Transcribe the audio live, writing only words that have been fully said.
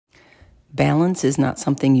Balance is not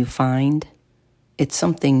something you find, it's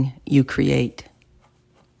something you create.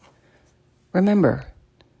 Remember,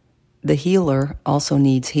 the healer also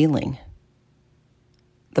needs healing.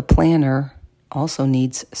 The planner also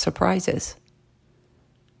needs surprises.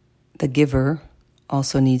 The giver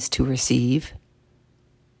also needs to receive.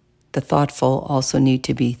 The thoughtful also need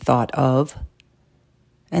to be thought of.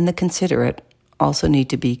 And the considerate also need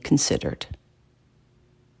to be considered.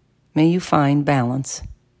 May you find balance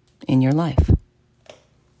in your life.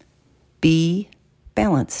 Be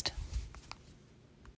balanced.